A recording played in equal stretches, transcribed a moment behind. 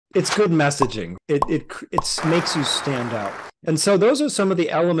it's good messaging. It makes you stand out. And so those are some of the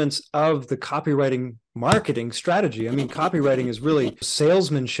elements of the copywriting marketing strategy. I mean, copywriting is really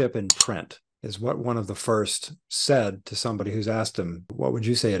salesmanship in print, is what one of the first said to somebody who's asked him, what would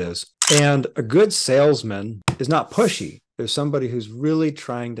you say it is? And a good salesman is not pushy. There's somebody who's really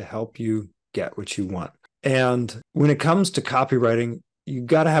trying to help you get what you want. And when it comes to copywriting, you've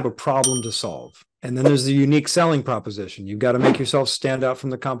got to have a problem to solve. And then there's the unique selling proposition. You've got to make yourself stand out from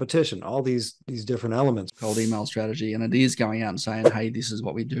the competition, all these different elements. Cold email strategy. And it is going out and saying, hey, this is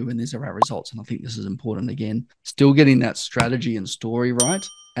what we do and these are our results. And I think this is important. Again, still getting that strategy and story right,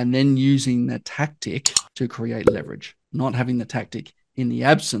 and then using the tactic to create leverage, not having the tactic in the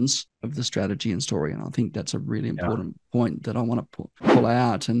absence of the strategy and story. And I think that's a really important point that I want to pull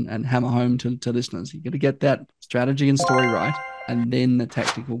out and hammer home to listeners. You got to get that strategy and story right, and then the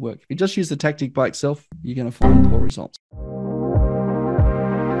tactic will work. If you just use the tactic by itself, you're going to find poor results.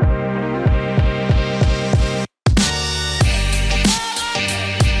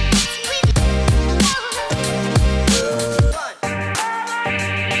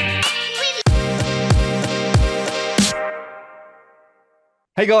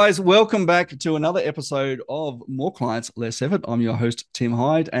 Hey guys, welcome back to another episode of More Clients, Less Effort. I'm your host, Tim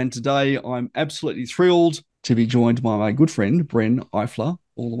Hyde, and today I'm absolutely thrilled to be joined by my good friend, Bren Eifler,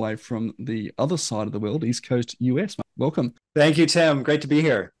 all the way from the other side of the world, East Coast, US. Welcome. Thank you, Tim. Great to be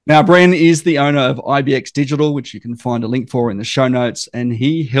here. Now, Bren is the owner of IBX Digital, which you can find a link for in the show notes, and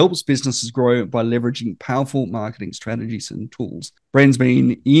he helps businesses grow by leveraging powerful marketing strategies and tools. Bren's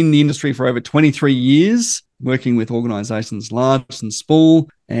been in the industry for over 23 years, working with organizations large and small,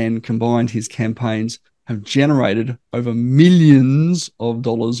 and combined his campaigns have generated over millions of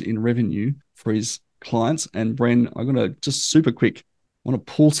dollars in revenue for his clients. And Bren, I'm going to just super quick, I want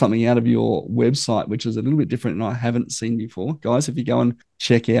to pull something out of your website, which is a little bit different and I haven't seen before. Guys, if you go and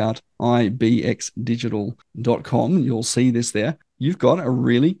check out ibxdigital.com, you'll see this there. You've got a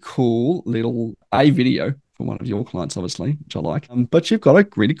really cool little video from one of your clients, obviously, which I like. But you've got a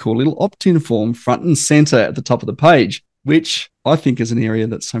really cool little opt-in form front and center at the top of the page, which I think is an area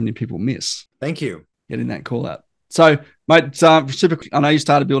that so many people miss. Thank you. Getting that call out. So, mate, super. I know you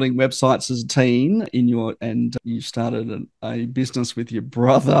started building websites as a teen and you started a business with your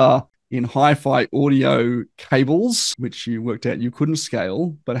brother in hi-fi audio cables, which you worked out you couldn't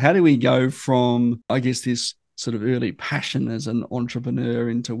scale. But how do we go from, I guess, this sort of early passion as an entrepreneur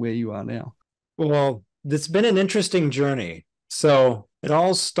into where you are now? Well, it's been an interesting journey. So it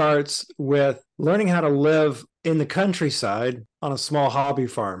all starts with learning how to live in the countryside on a small hobby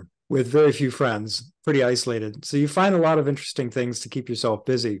farm with very few friends, pretty isolated. So you find a lot of interesting things to keep yourself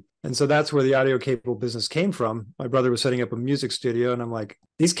busy. And so that's where the audio cable business came from. My brother was setting up a music studio and I'm like,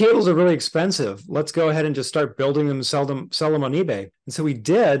 these cables are really expensive. Let's go ahead and just start building them and sell them on eBay. And so we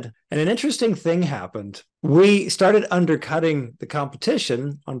did. And an interesting thing happened. We started undercutting the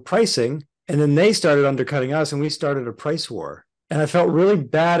competition on pricing, and then they started undercutting us and we started a price war. And I felt really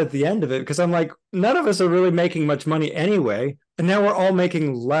bad at the end of it because I'm like, none of us are really making much money anyway. And now we're all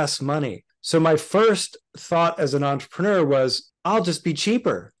making less money. So my first thought as an entrepreneur was, I'll just be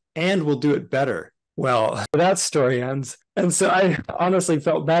cheaper and we'll do it better. Well, that story ends. And so I honestly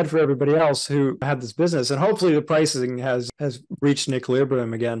felt bad for everybody else who had this business. And hopefully the pricing has reached an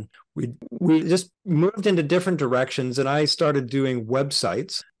equilibrium again. We just moved into different directions and I started doing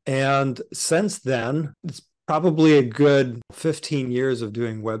websites. And since then, it's probably a good 15 years of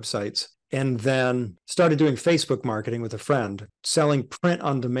doing websites, and then started doing Facebook marketing with a friend, selling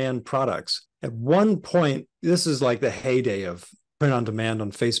print-on-demand products. At one point, this is like the heyday of print-on-demand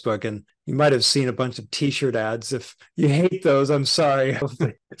on Facebook, and you might have seen a bunch of T-shirt ads. If you hate those, I'm sorry.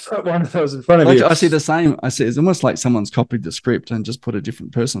 Put one of those in front of you. I see the same. I see it's almost like someone's copied the script and just put a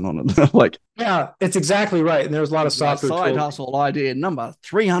different person on it. Like, yeah, it's exactly right. And there's a lot of software side hustle idea number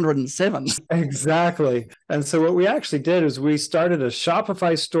 307. Exactly. And so what we actually did is we started a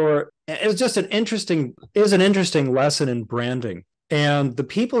Shopify store. It was just an interesting lesson in branding. And the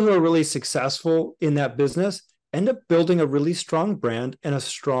people who are really successful in that business end up building a really strong brand and a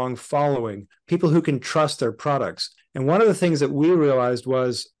strong following, people who can trust their products. And one of the things that we realized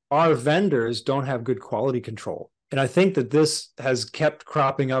was our vendors don't have good quality control. And I think that this has kept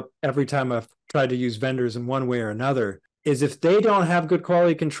cropping up every time I've tried to use vendors in one way or another, is if they don't have good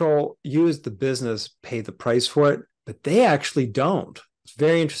quality control, you as the business pay the price for it, but they actually don't. It's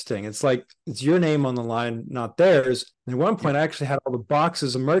very interesting. It's like it's your name on the line, not theirs. And at one point, I actually had all the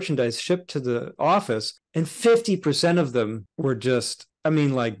boxes of merchandise shipped to the office, and 50% of them were just,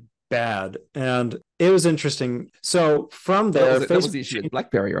 like bad. And it was interesting. So from Well, there, that was Facebook. the issue with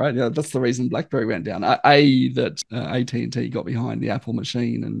BlackBerry, right? Yeah, that's the reason BlackBerry went down. That AT&T got behind the Apple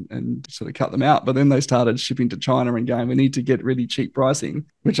machine and sort of cut them out, but then they started shipping to China and going, we need to get really cheap pricing,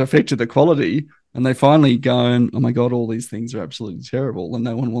 which affected the quality. And they finally going, oh my God, all these things are absolutely terrible, and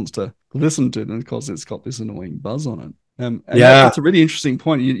no one wants to listen to it, and of course it's got this annoying buzz on it. And Yeah, that's a really interesting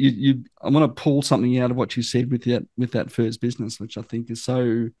point. I want to pull something out of what you said with that first business, which I think is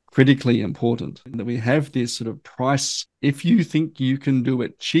so critically important, that we have this sort of price. If you think you can do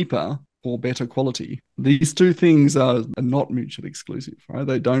it cheaper or better quality, these two things are not mutually exclusive, right?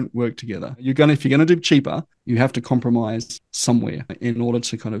 They don't work together. If you're going to do cheaper, you have to compromise somewhere in order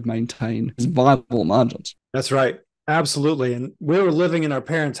to kind of maintain viable margins. that's right. Absolutely. And we were living in our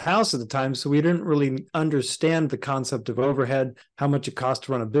parents' house at the time, so we didn't really understand the concept of overhead, how much it costs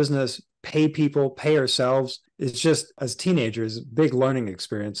to run a business, pay people, pay ourselves. It's just, as teenagers, a big learning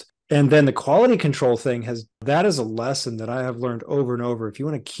experience. And then the quality control thing that is a lesson that I have learned over and over. If you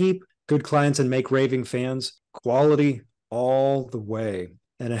want to keep good clients and make raving fans, quality all the way.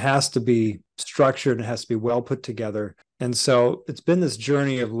 And it has to be structured and it has to be well put together. And so it's been this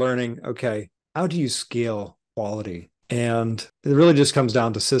journey of learning, okay, how do you scale quality? And it really just comes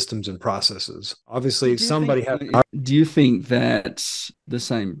down to systems and processes. Obviously, do you think that the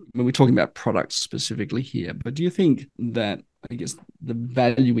same, when we're talking about products specifically here, but do you think that, I guess, the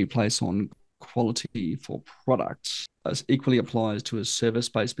value we place on quality for products equally applies to a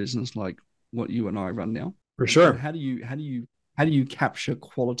service-based business like what you and I run now? For sure. And how do you capture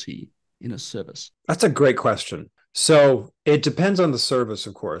quality in a service? That's a great question. So it depends on the service,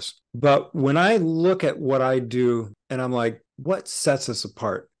 of course. But when I look at what I do and I'm like, what sets us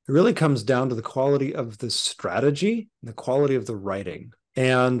apart? It really comes down to the quality of the strategy and the quality of the writing.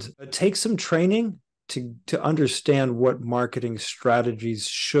 And it takes some training to understand what marketing strategies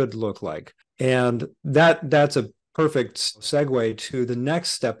should look like. And that's a perfect segue to the next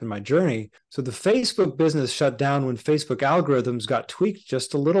step in my journey. So the Facebook business shut down when Facebook algorithms got tweaked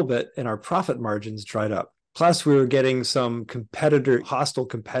just a little bit and our profit margins dried up. Plus, we were getting some hostile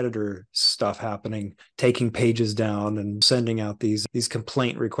competitor stuff happening, taking pages down and sending out these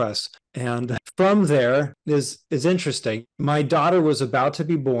complaint requests. And from there is interesting. My daughter was about to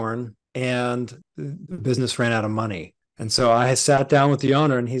be born and the business ran out of money. And so I sat down with the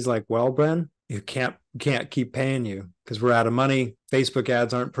owner and he's like, well, Bren, you can't keep paying you because we're out of money. Facebook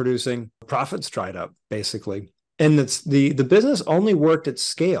ads aren't producing. Profits dried up, basically. And the business only worked at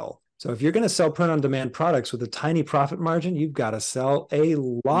scale. So if you're going to sell print-on-demand products with a tiny profit margin, you've got to sell a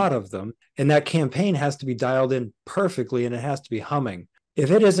lot of them. And that campaign has to be dialed in perfectly and it has to be humming. If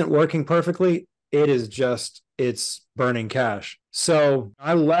it isn't working perfectly, it's burning cash. So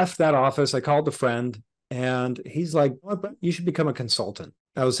I left that office. I called a friend and he's like, you should become a consultant.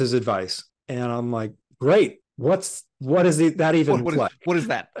 That was his advice. And I'm like, great. What is that even like? What is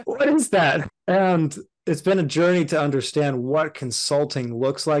that? What is that? And it's been a journey to understand what consulting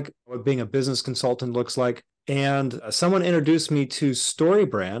looks like, what being a business consultant looks like. And someone introduced me to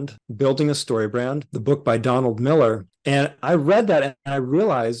StoryBrand, Building a StoryBrand, the book by Donald Miller. And I read that and I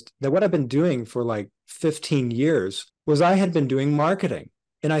realized that what I've been doing for like 15 years was I had been doing marketing.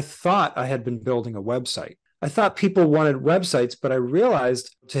 And I thought I had been building a website. I thought people wanted websites, but I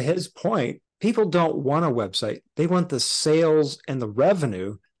realized, to his point, people don't want a website. They want the sales and the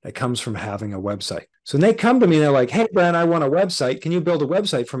revenue that comes from having a website. So when they come to me, they're like, hey, Bren, I want a website. Can you build a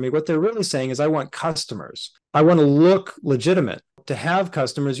website for me? What they're really saying is, I want customers. I want to look legitimate. To have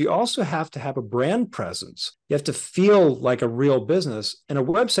customers, you also have to have a brand presence. You have to feel like a real business. And a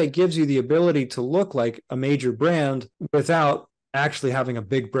website gives you the ability to look like a major brand without actually having a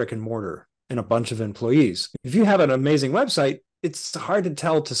big brick and mortar and a bunch of employees. If you have an amazing website, it's hard to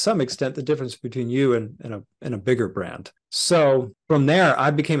tell to some extent the difference between you and a bigger brand. So from there,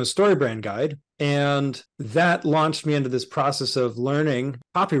 I became a StoryBrand guide, and that launched me into this process of learning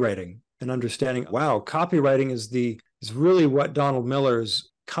copywriting and understanding, wow, copywriting is really what Donald Miller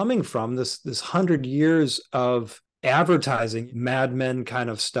is coming from, this 100 years of advertising, Mad Men kind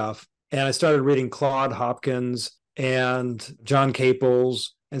of stuff. And I started reading Claude Hopkins and John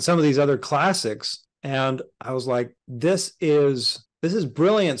Caples and some of these other classics. And I was like, this is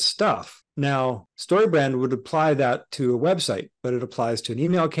brilliant stuff. Now, StoryBrand would apply that to a website, but it applies to an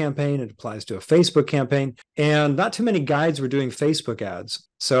email campaign. It applies to a Facebook campaign. And not too many guides were doing Facebook ads.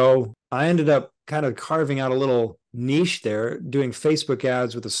 So I ended up kind of carving out a little niche there, doing Facebook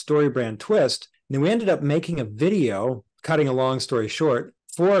ads with a StoryBrand twist. And then we ended up making a video, cutting a long story short,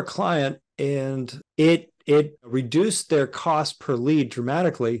 for a client. And it reduced their cost per lead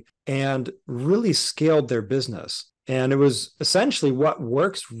dramatically and really scaled their business. And it was essentially what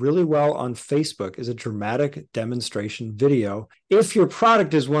works really well on Facebook is a dramatic demonstration video if your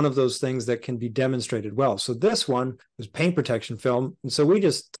product is one of those things that can be demonstrated well. So this one was paint protection film. And so we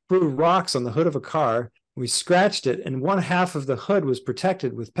just threw rocks on the hood of a car. We scratched it, and one half of the hood was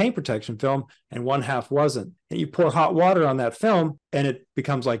protected with paint protection film, and one half wasn't. And you pour hot water on that film, and it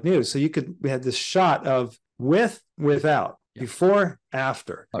becomes like new. So we had this shot of with, without, before,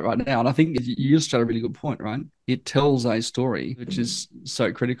 after. Right now, and I think you just had a really good point, right? It tells a story, which is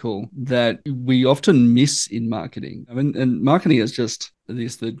so critical that we often miss in marketing. I mean, and marketing is just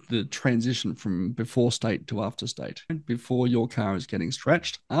the transition from before state to after state. Before your car is getting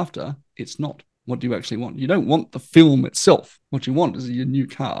scratched, after it's not. What do you actually want? You don't want the film itself. What you want is your new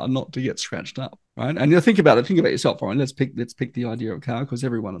car not to get scratched up, right? And you think about yourself, right? Let's pick the idea of a car, because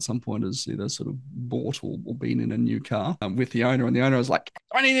everyone at some point has either sort of bought or been in a new car with the owner, and the owner is like,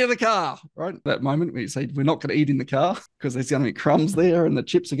 I need the car, right? That moment where you say, we're not going to eat in the car because there's going to be crumbs there and the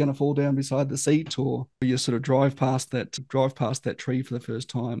chips are going to fall down beside the seat, or you sort of drive past that tree for the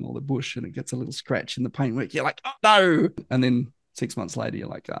first time, or the bush, and it gets a little scratch in the paintwork. You're like, oh no. And then 6 months later, you're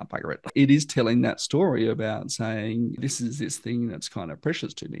like, bugger it. It is telling that story about saying, this is this thing that's kind of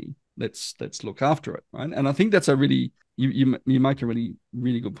precious to me. Let's look after it, right? And I think that's a really, you make a really,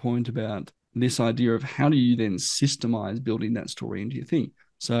 really good point about this idea of how do you then systemize building that story into your thing.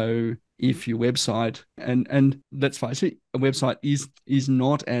 So if your website, and let's face it, a website is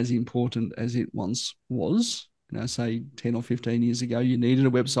not as important as it once was. Say 10 or 15 years ago, you needed a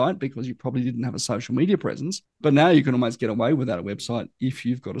website because you probably didn't have a social media presence. But now you can almost get away without a website if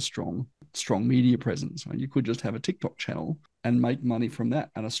you've got a strong media presence. Right? You could just have a TikTok channel and make money from that,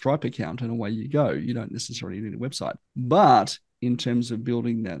 and a Stripe account, and away you go. You don't necessarily need a website. But in terms of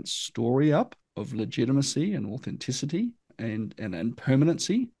building that story up of legitimacy and authenticity and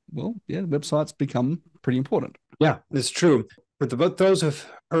permanency, well, yeah, websites become pretty important. Yeah, it's true. But those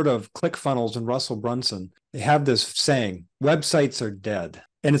who've heard of ClickFunnels and Russell Brunson, they have this saying, websites are dead.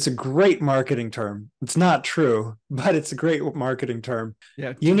 And it's a great marketing term. It's not true, but it's a great marketing term.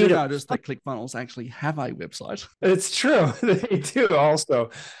 Yeah, you need to notice that ClickFunnels actually have a website. It's true. They do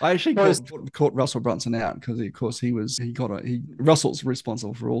also. I actually caught Russell Brunson out because, of course, Russell's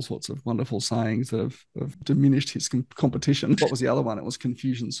responsible for all sorts of wonderful sayings that have diminished his competition. What was the other one? It was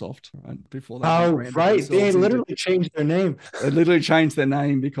Confusionsoft, right? Before that. Oh, right. They literally changed their name. They literally changed their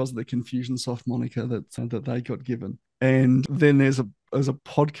name because of the Confusionsoft moniker that they got given. And then there's a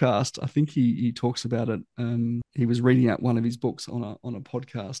podcast, I think he talks about it. He was reading out one of his books on a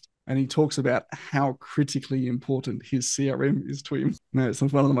podcast, and he talks about how critically important his CRM is to him. It's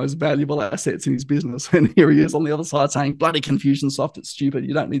one of the most valuable assets in his business. And here he is on the other side saying, bloody Confusionsoft, it's stupid.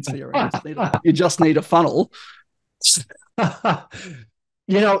 You don't need CRM. You just need a funnel. And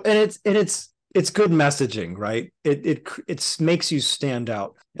it's good messaging, right? It makes you stand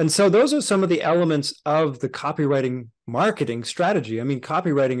out. And so those are some of the elements of the copywriting marketing strategy. I mean,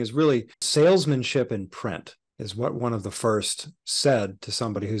 copywriting is really salesmanship in print, is what one of the first said to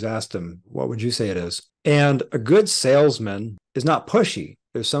somebody who's asked him, what would you say it is? And a good salesman is not pushy.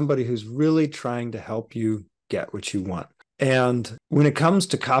 There's somebody who's really trying to help you get what you want. And when it comes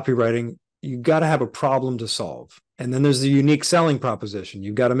to copywriting, you got to have a problem to solve. And then there's the unique selling proposition.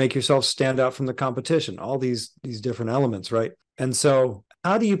 You've got to make yourself stand out from the competition, all these different elements, right? And so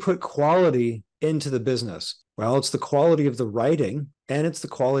how do you put quality into the business? Well, it's the quality of the writing, and it's the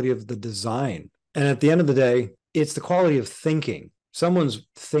quality of the design. And at the end of the day, it's the quality of thinking. Someone's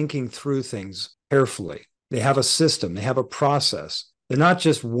thinking through things carefully. They have a system. They have a process. They're not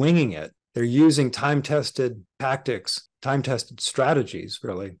just winging it. They're using time-tested tactics, time-tested strategies,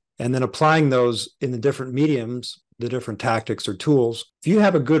 really, and then applying those in the different mediums, the different tactics or tools. If you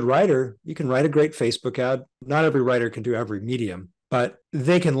have a good writer, you can write a great Facebook ad. Not every writer can do every medium, but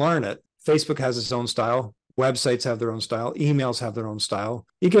they can learn it. Facebook has its own style. Websites have their own style. Emails have their own style.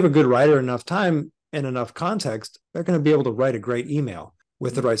 You give a good writer enough time and enough context, they're going to be able to write a great email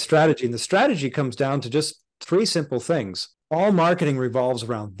with the right strategy. And the strategy comes down to just three simple things. All marketing revolves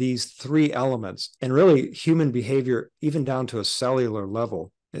around these three elements, and really human behavior, even down to a cellular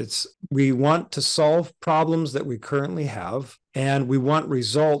level. We want to solve problems that we currently have, and we want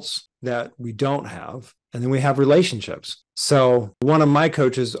results that we don't have. And then we have relationships. So one of my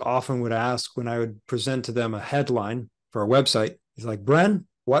coaches often would ask when I would present to them a headline for a website, he's like, Bren,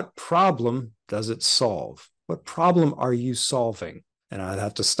 what problem does it solve? What problem are you solving? And I'd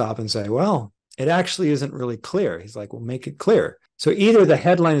have to stop and say, well, it actually isn't really clear. He's like, well, make it clear. So either the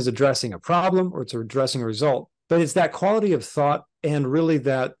headline is addressing a problem or it's addressing a result, but it's that quality of thought and really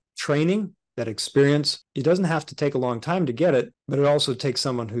that training, that experience. It doesn't have to take a long time to get it, but it also takes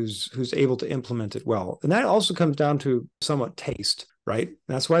someone who's able to implement it well. And that also comes down to somewhat taste, right?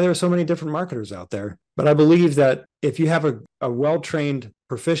 That's why there are so many different marketers out there. But I believe that if you have a well-trained,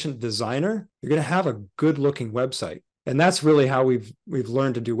 proficient designer, you're going to have a good-looking website. And that's really how we've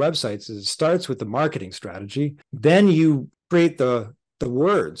learned to do websites. Is it starts with the marketing strategy, then you create the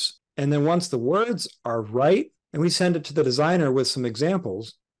words, and then once the words are right, and we send it to the designer with some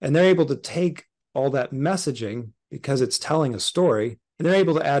examples, and they're able to take all that messaging because it's telling a story, and they're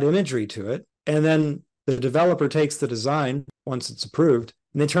able to add imagery to it, and then the developer takes the design once it's approved,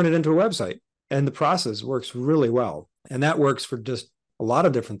 and they turn it into a website, and the process works really well. And that works for just a lot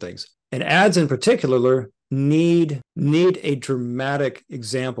of different things. And ads in particular need a dramatic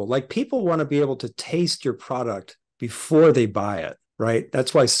example. Like, people want to be able to taste your product before they buy it, right?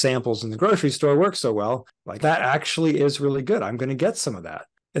 That's why samples in the grocery store work so well. Like, that actually is really good. I'm going to get some of that.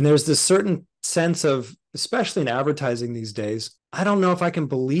 And there's this certain sense of, especially in advertising these days, I don't know if I can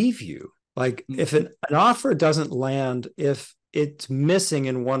believe you. Like, if an offer doesn't land, if it's missing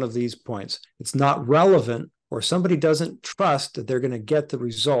in one of these points, it's not relevant, or somebody doesn't trust that they're going to get the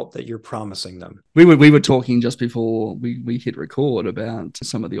result that you're promising them. We were talking just before we hit record about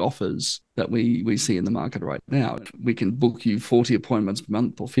some of the offers that we see in the market right now. We can book you 40 appointments per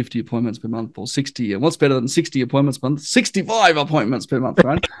month, or 50 appointments per month, or 60. And what's better than 60 appointments per month? 65 appointments per month,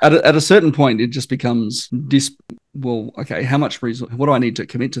 right? At a certain point, it just becomes okay, how much resource? What do I need to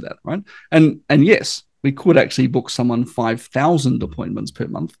commit to that, right? And yes, we could actually book someone 5,000 appointments per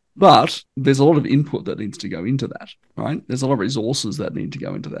month, but there's a lot of input that needs to go into that, right? There's a lot of resources that need to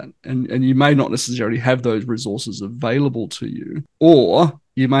go into that. And you may not necessarily have those resources available to you, or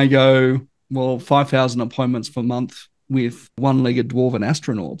you may go, well, 5,000 appointments per month with one-legged dwarven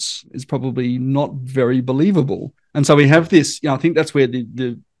astronauts is probably not very believable. And so we have this, I think that's where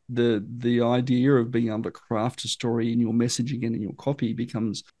the idea of being able to craft a story in your messaging and in your copy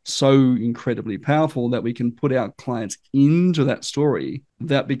becomes so incredibly powerful, that we can put our clients into that story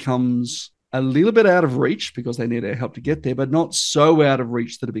that becomes a little bit out of reach because they need our help to get there, but not so out of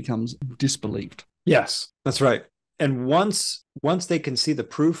reach that it becomes disbelieved. Yes, that's right. And once they can see the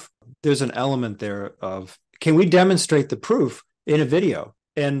proof, there's an element there of, can we demonstrate the proof in a video?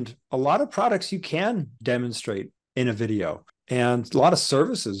 And a lot of products you can demonstrate in a video. And a lot of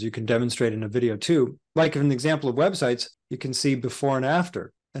services you can demonstrate in a video too. Like, in the example of websites, you can see before and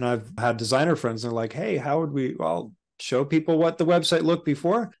after. And I've had designer friends, and they're like, hey, how would we show people what the website looked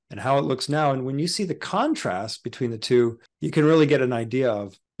before and how it looks now? And when you see the contrast between the two, you can really get an idea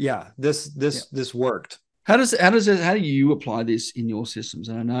of, this worked. How do you apply this in your systems?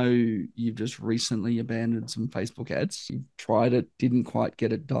 And I know you've just recently abandoned some Facebook ads. You tried it, didn't quite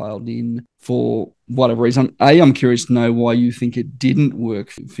get it dialed in for whatever reason. A, I'm curious to know why you think it didn't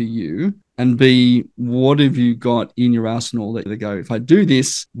work for you. And B, what have you got in your arsenal that they go, if I do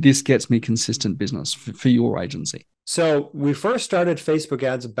this, this gets me consistent business for your agency? So we first started Facebook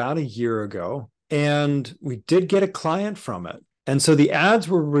ads about a year ago, and we did get a client from it. And so the ads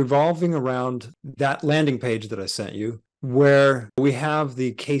were revolving around that landing page that I sent you, where we have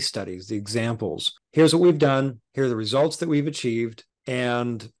the case studies, the examples. Here's what we've done. Here are the results that we've achieved.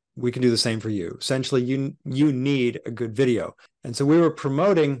 And we can do the same for you. Essentially, you need a good video. And so we were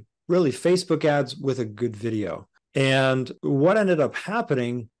promoting really Facebook ads with a good video. And what ended up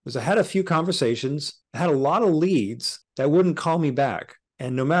happening was I had a few conversations. I had a lot of leads that wouldn't call me back.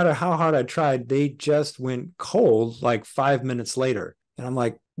 And no matter how hard I tried, they just went cold like 5 minutes later. And I'm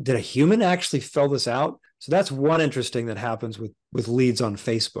like, did a human actually fill this out? So that's one interesting that happens with leads on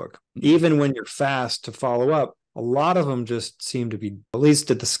Facebook. Even when you're fast to follow up, a lot of them just seem to be, at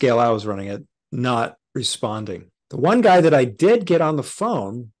least at the scale I was running it, not responding. The one guy that I did get on the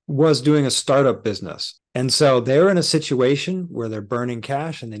phone was doing a startup business. And so they're in a situation where they're burning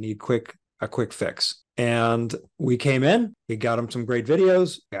cash and they need a quick fix. And we came in, we got them some great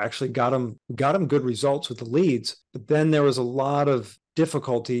videos. We actually got them good results with the leads. But then there was a lot of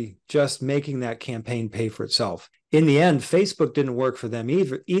difficulty just making that campaign pay for itself. In the end, Facebook didn't work for them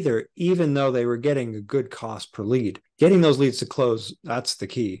either, even though they were getting a good cost per lead. Getting those leads to close, that's the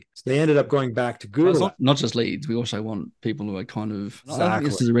key. So they ended up going back to Google. Not just leads. We also want people who are kind of, exactly. I think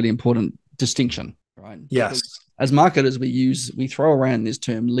this is a really important distinction, right? Yes. Because as marketers, we throw around this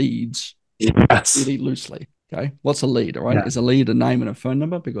term leads really loosely. Okay. What's a lead? All right. Yeah. Is a lead a name and a phone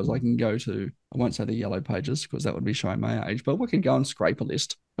number? Because I can go to, I won't say the yellow pages because that would be showing my age, but we can go and scrape a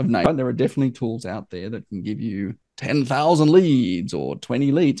list of names. Right? There are definitely tools out there that can give you 10,000 leads or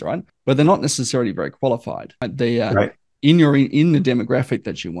 20 leads, right? But they're not necessarily very qualified. Right? in the demographic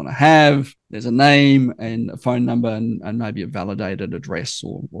that you want to have. There's a name and a phone number and maybe a validated address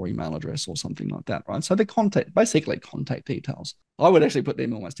or email address or something like that, right? So the basically contact details. I would actually put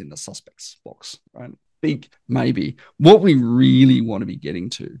them almost in the suspects box, right? Think maybe what we really want to be getting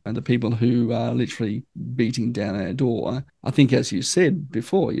to, and the people who are literally beating down our door, I think, as you said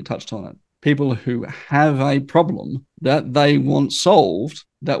before, you touched on it, people who have a problem that they want solved,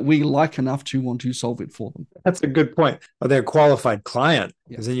 that we like enough to want to solve it for them. That's a good point. Or they're a qualified client,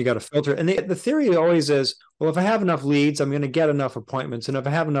 because then you got to filter. And the theory always is, well, if I have enough leads, I'm going to get enough appointments. And if I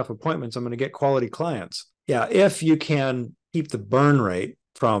have enough appointments, I'm going to get quality clients. Yeah, if you can keep the burn rate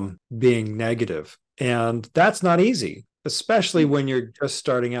from being negative. And that's not easy, especially when you're just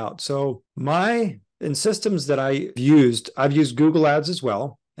starting out. So in systems that I've used Google Ads as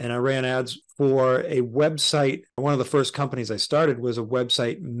well. And I ran ads for a website. One of the first companies I started was a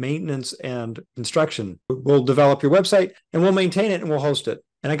website maintenance and construction. We'll develop your website and we'll maintain it and we'll host it.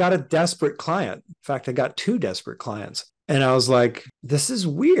 And I got a desperate client. In fact, I got 2 desperate clients. And I was like, this is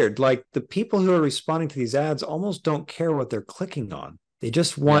weird. Like, the people who are responding to these ads almost don't care what they're clicking on. They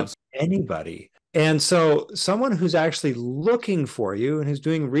just want anybody. And so someone who's actually looking for you and who's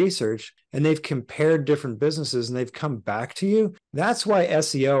doing research, and they've compared different businesses and they've come back to you, that's why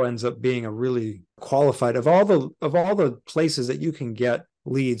SEO ends up being a really qualified, of all the places that you can get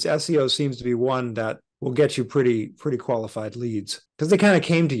leads, SEO seems to be one that will get you pretty qualified leads, because they kind of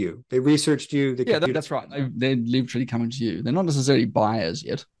came to you. They researched you. That's right. They're literally coming to you. They're not necessarily buyers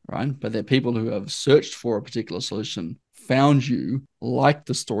yet, right? But they're people who have searched for a particular solution, found you, liked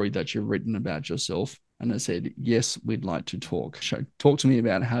the story that you've written about yourself, and they said, yes, we'd like to talk. Talk to me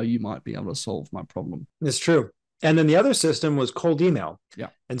about how you might be able to solve my problem. It's true. And then the other system was cold email. Yeah.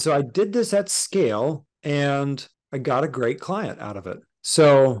 And so I did this at scale and I got a great client out of it.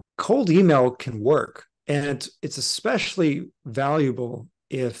 So cold email can work. And it's especially valuable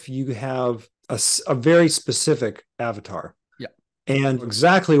if you have a very specific avatar. Yeah. And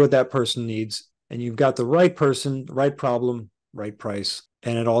exactly what that person needs. And you've got the right person, right problem, right price,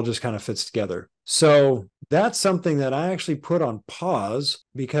 and it all just kind of fits together. So that's something that I actually put on pause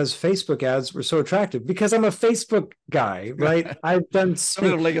because Facebook ads were so attractive, because I'm a Facebook guy, right? I've done a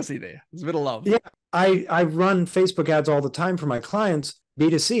bit of legacy there. There's a bit of love. Yeah. I run Facebook ads all the time for my clients,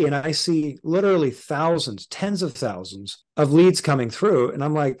 B2C, and I see literally thousands, tens of thousands of leads coming through. And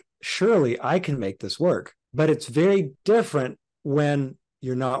I'm like, surely I can make this work. But it's very different when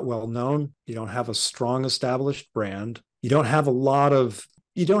you're not well known. You don't have a strong established brand. You don't have a lot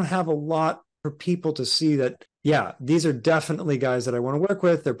for people to see that, yeah, these are definitely guys that I want to work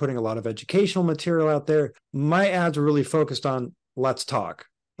with. They're putting a lot of educational material out there. My ads are really focused on, let's talk.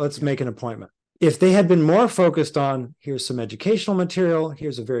 Let's make an appointment. If they had been more focused on, here's some educational material,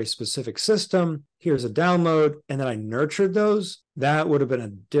 here's a very specific system, here's a download, and then I nurtured those, that would have been a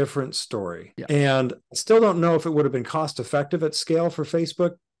different story. Yeah. And I still don't know if it would have been cost effective at scale for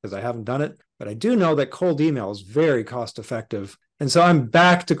Facebook, because I haven't done it, but I do know that cold email is very cost effective. And so I'm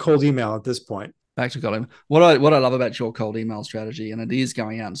back to cold email at this point. Back to cold email. What I love about your cold email strategy, and it is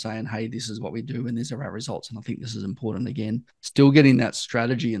going out and saying, hey, this is what we do and these are our results. And I think this is important. Again, still getting that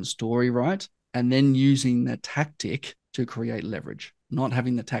strategy and story right, and then using the tactic to create leverage, not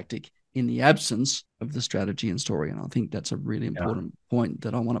having the tactic in the absence of the strategy and story. And I think that's a really important point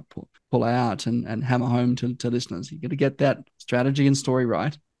that I want to pull out and hammer home to listeners. You got to get that strategy and story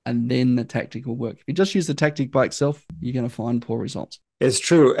right, and then the tactic will work. If you just use the tactic by itself, you're going to find poor results. It's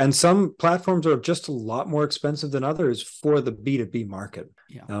true. And some platforms are just a lot more expensive than others for the B2B market.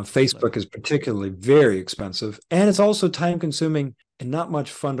 Yeah, Facebook is particularly very expensive, and it's also time consuming and not much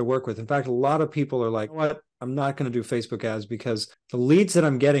fun to work with. In fact, a lot of people are like, what? I'm not going to do Facebook ads because the leads that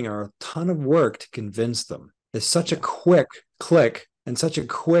I'm getting are a ton of work to convince them. It's such a quick click and such a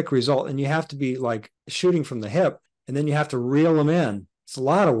quick result. And you have to be like shooting from the hip, and then you have to reel them in. It's a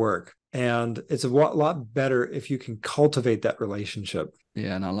lot of work. And it's a lot better if you can cultivate that relationship.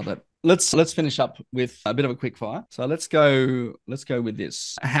 Yeah, and I love it. Let's finish up with a bit of a quick fire. So let's go with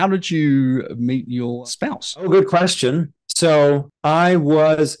this. How did you meet your spouse? Oh, good question. So I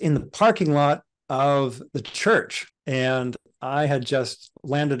was in the parking lot of the church, and I had just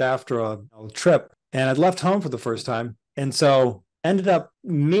landed after a trip, and I'd left home for the first time. And so ended up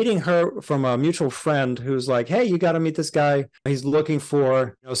meeting her from a mutual friend who's like, hey, you got to meet this guy. He's looking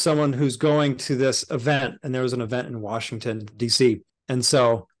for someone who's going to this event. And there was an event in Washington, D.C. And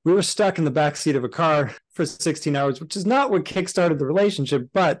so we were stuck in the backseat of a car for 16 hours, which is not what kickstarted the relationship.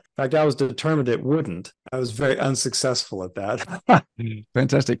 But in fact, I was determined it wouldn't. I was very unsuccessful at that.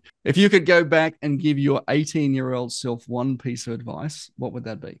 Fantastic. If you could go back and give your 18-year-old self one piece of advice, what would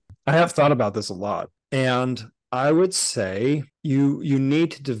that be? I have thought about this a lot. And I would say you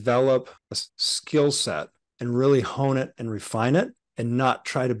need to develop a skill set and really hone it and refine it and not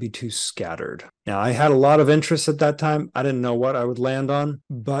try to be too scattered. Now, I had a lot of interest at that time. I didn't know what I would land on,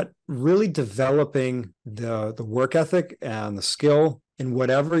 but really developing the work ethic and the skill in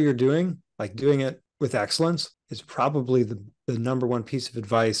whatever you're doing, like doing it with excellence, is probably the number one piece of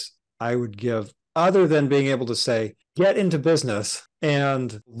advice I would give, other than being able to say, get into business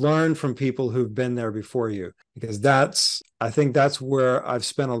and learn from people who've been there before you. Because I think that's where I've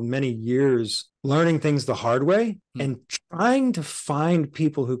spent many years learning things the hard way and trying to find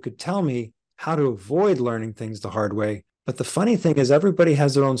people who could tell me how to avoid learning things the hard way. But the funny thing is, everybody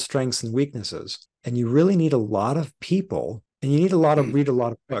has their own strengths and weaknesses, and you really need a lot of people, and you need read a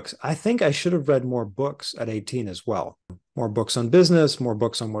lot of books. I think I should have read more books at 18 as well. More books on business, more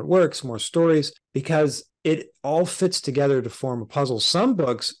books on what works, more stories, because it all fits together to form a puzzle. Some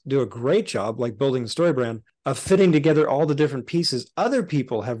books do a great job, like Building the Story Brand, of fitting together all the different pieces other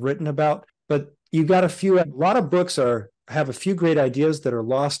people have written about. But you got a lot of books have a few great ideas that are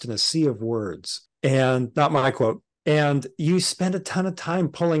lost in a sea of words. And not my quote. And you spend a ton of time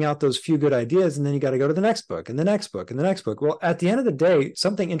pulling out those few good ideas, and then you got to go to the next book and the next book and the next book. Well, at the end of the day,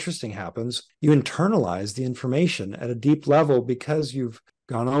 something interesting happens. You internalize the information at a deep level because you've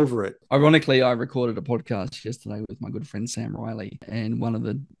gone over it. Ironically, I recorded a podcast yesterday with my good friend Sam Riley, and one of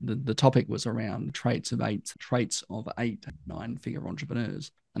the topic was around traits of 9-figure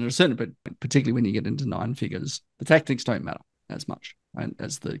entrepreneurs. And at a certain point, particularly when you get into 9 figures, the tactics don't matter as much, right,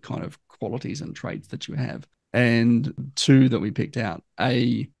 as the kind of qualities and traits that you have. And 2 that we picked out,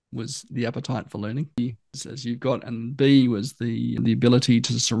 A was the appetite for learning, as you've got, and B was the ability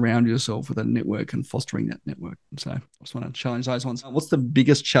to surround yourself with a network and fostering that network. So I just want to challenge those ones. What's the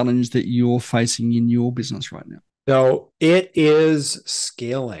biggest challenge that you're facing in your business right now? So it is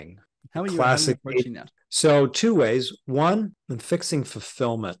scaling. How are you approaching that? So 2 ways. One, in fixing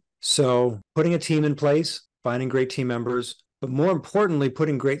fulfillment. So putting a team in place, finding great team members, but more importantly,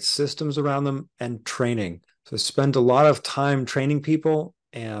 putting great systems around them and training. So spend a lot of time training people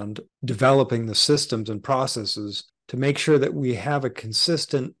and developing the systems and processes to make sure that we have a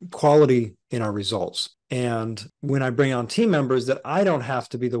consistent quality in our results. And when I bring on team members, that I don't have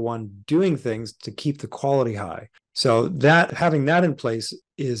to be the one doing things to keep the quality high. So that having that in place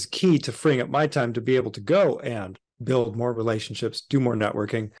is key to freeing up my time to be able to go and build more relationships, do more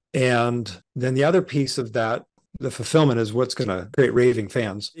networking. And then the other piece of that, the fulfillment, is what's going to create raving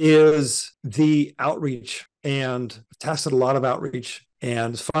fans, is the outreach. And I've tested a lot of outreach.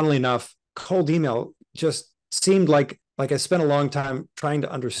 And funnily enough, cold email just seemed like I spent a long time trying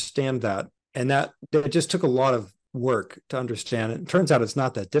to understand that. And that it just took a lot of work to understand it. It turns out it's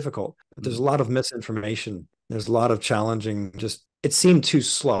not that difficult, but there's a lot of misinformation. There's a lot of challenging, it seemed too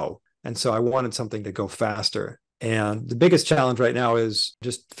slow. And so I wanted something to go faster. And the biggest challenge right now is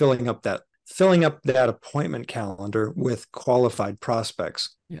just filling up that appointment calendar with qualified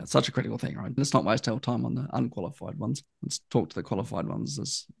prospects. Yeah, it's such a critical thing, right? Let's not waste our time on the unqualified ones. Let's talk to the qualified ones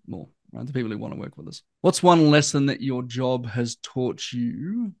as more, right? The people who want to work with us. What's one lesson that your job has taught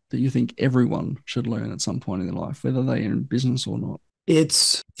you that you think everyone should learn at some point in their life, whether they're in business or not?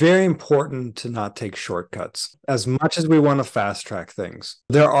 It's very important to not take shortcuts. As much as we want to fast track things,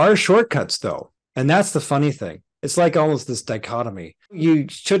 there are shortcuts though. And that's the funny thing. It's like almost this dichotomy. You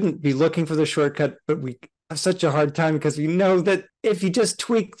shouldn't be looking for the shortcut, but we have such a hard time because we know that if you just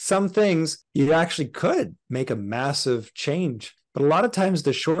tweak some things, you actually could make a massive change. But a lot of times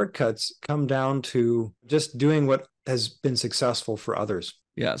the shortcuts come down to just doing what has been successful for others.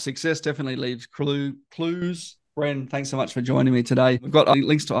 Yeah, success definitely leaves clues. Bren, thanks so much for joining me today. We've got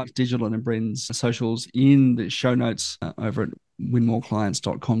links to Digital and Bren's socials in the show notes over at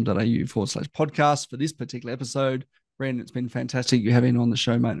winmoreclients.com.au/podcast for this particular episode. Bren, it's been fantastic you having on the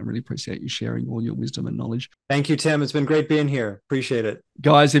show, mate. I really appreciate you sharing all your wisdom and knowledge. Thank you, Tim. It's been great being here. Appreciate it.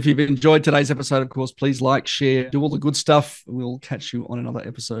 Guys, if you've enjoyed today's episode, of course, please like, share, do all the good stuff. We'll catch you on another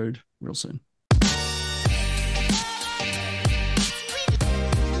episode real soon.